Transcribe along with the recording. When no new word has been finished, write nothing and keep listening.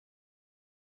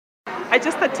I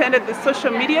just attended the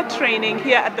social media training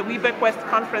here at the Wbec-West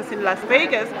conference in Las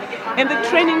Vegas, and the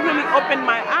training really opened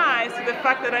my eyes to the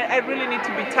fact that I really need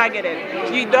to be targeted.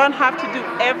 You don't have to do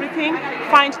everything.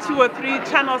 Find 2 or 3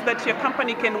 channels that your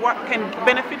company can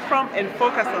benefit from and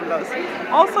focus on those.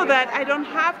 Also that I don't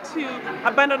have to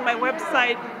abandon my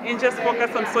website and just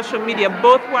focus on social media.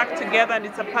 Both work together, and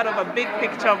it's a part of a big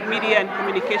picture of media and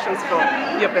communications for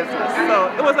your business.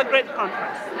 So it was a great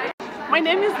conference. My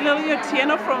name is Lily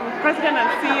Otieno, from President and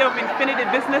CEO of Infinity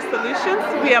Business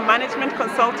Solutions. We are a management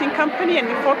consulting company, and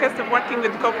we focus on working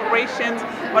with corporations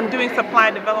on doing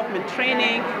supply development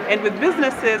training, and with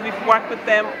businesses we've worked with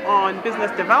them on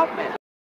business development.